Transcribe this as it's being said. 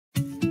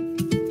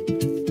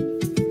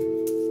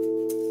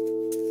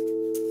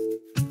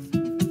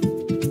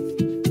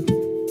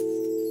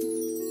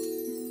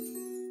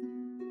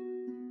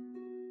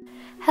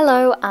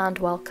Hello and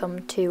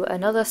welcome to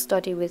another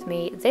study with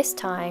me. This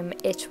time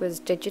it was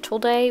Digital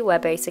Day, where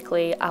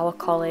basically our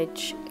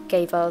college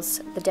gave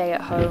us the day at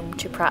home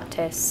to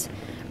practice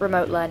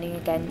remote learning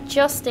again,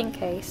 just in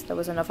case there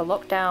was another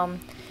lockdown.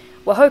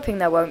 We're hoping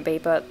there won't be,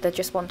 but they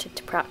just wanted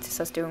to practice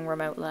us doing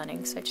remote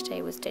learning, so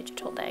today was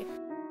Digital Day.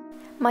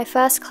 My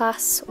first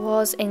class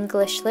was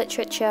English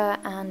literature,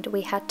 and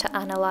we had to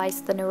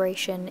analyse the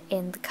narration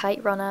in The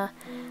Kite Runner,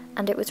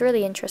 and it was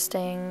really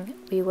interesting.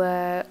 We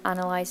were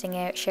analysing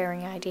it,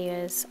 sharing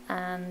ideas,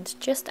 and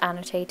just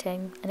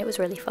annotating, and it was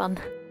really fun.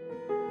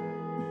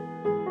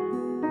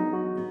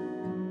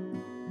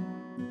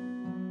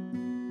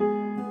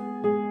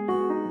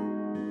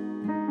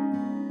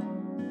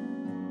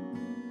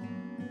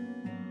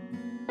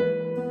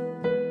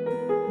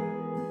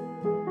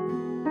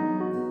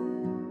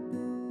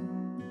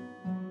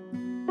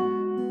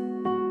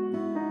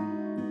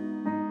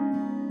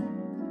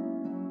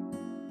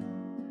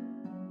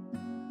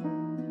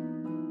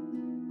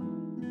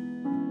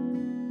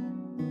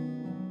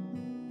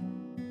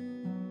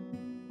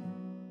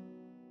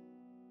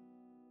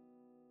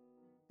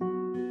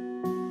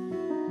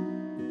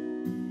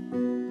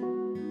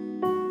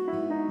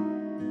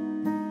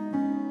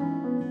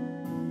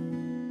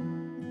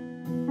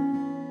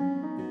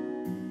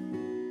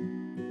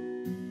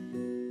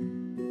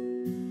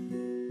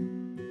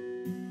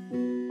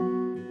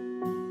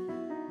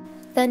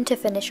 Then to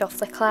finish off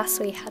the class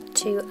we had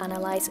to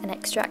analyse an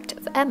extract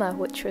of Emma,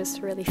 which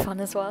was really fun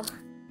as well.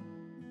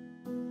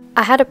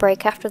 I had a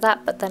break after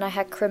that, but then I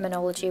had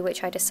criminology,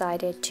 which I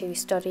decided to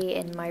study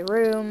in my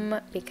room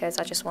because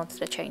I just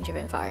wanted a change of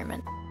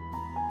environment.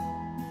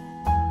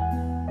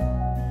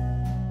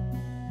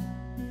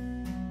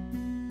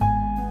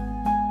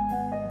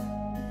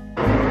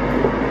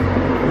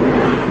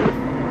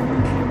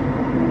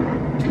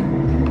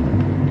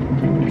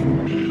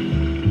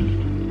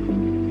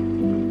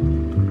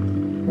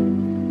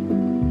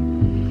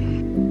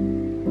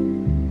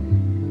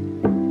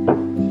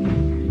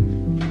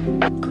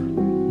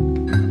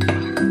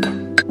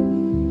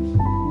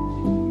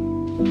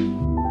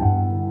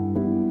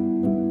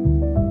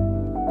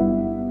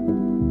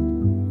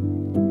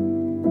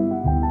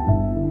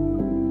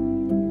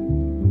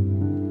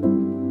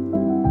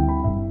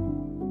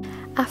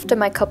 After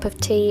my cup of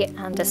tea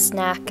and a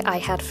snack, I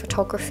had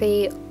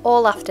photography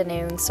all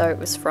afternoon, so it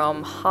was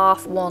from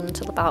 1:30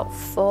 till about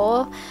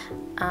 4,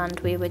 and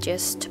we were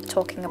just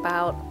talking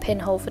about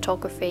pinhole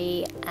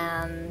photography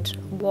and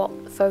what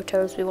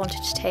photos we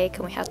wanted to take,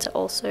 and we had to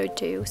also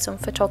do some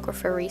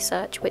photographer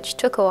research, which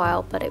took a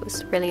while, but it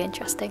was really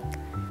interesting.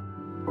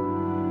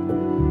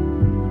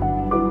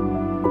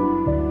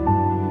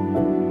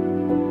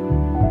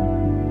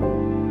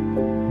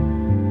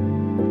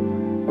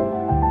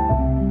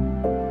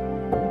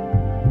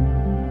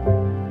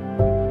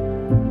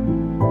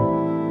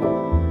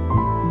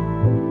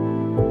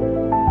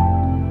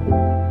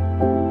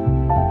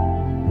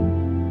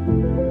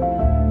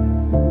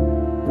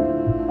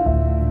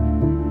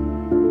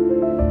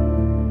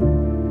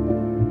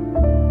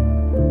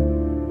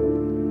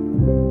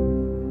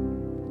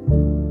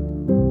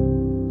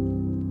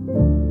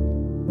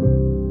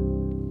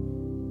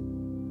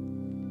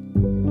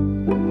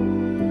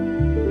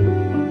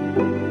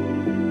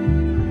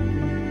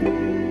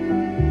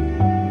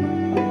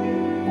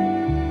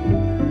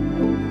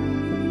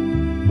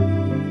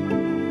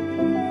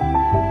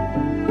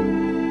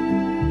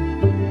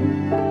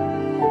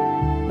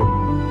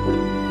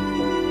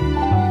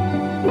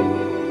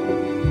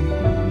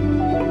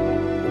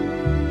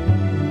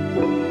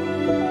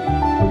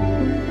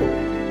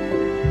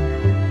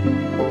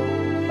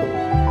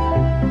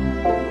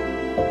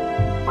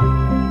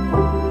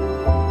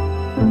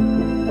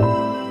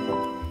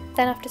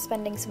 Then after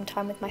spending some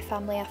time with my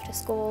family after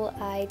school,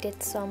 I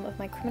did some of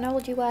my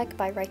criminology work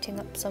by writing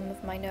up some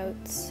of my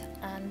notes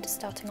and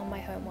starting on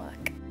my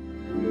homework.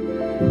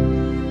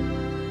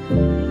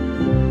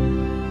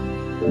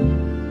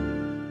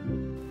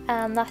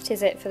 And that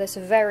is it for this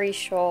very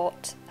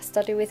short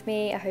study with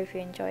me. I hope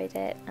you enjoyed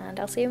it, and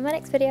I'll see you in my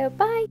next video.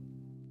 Bye!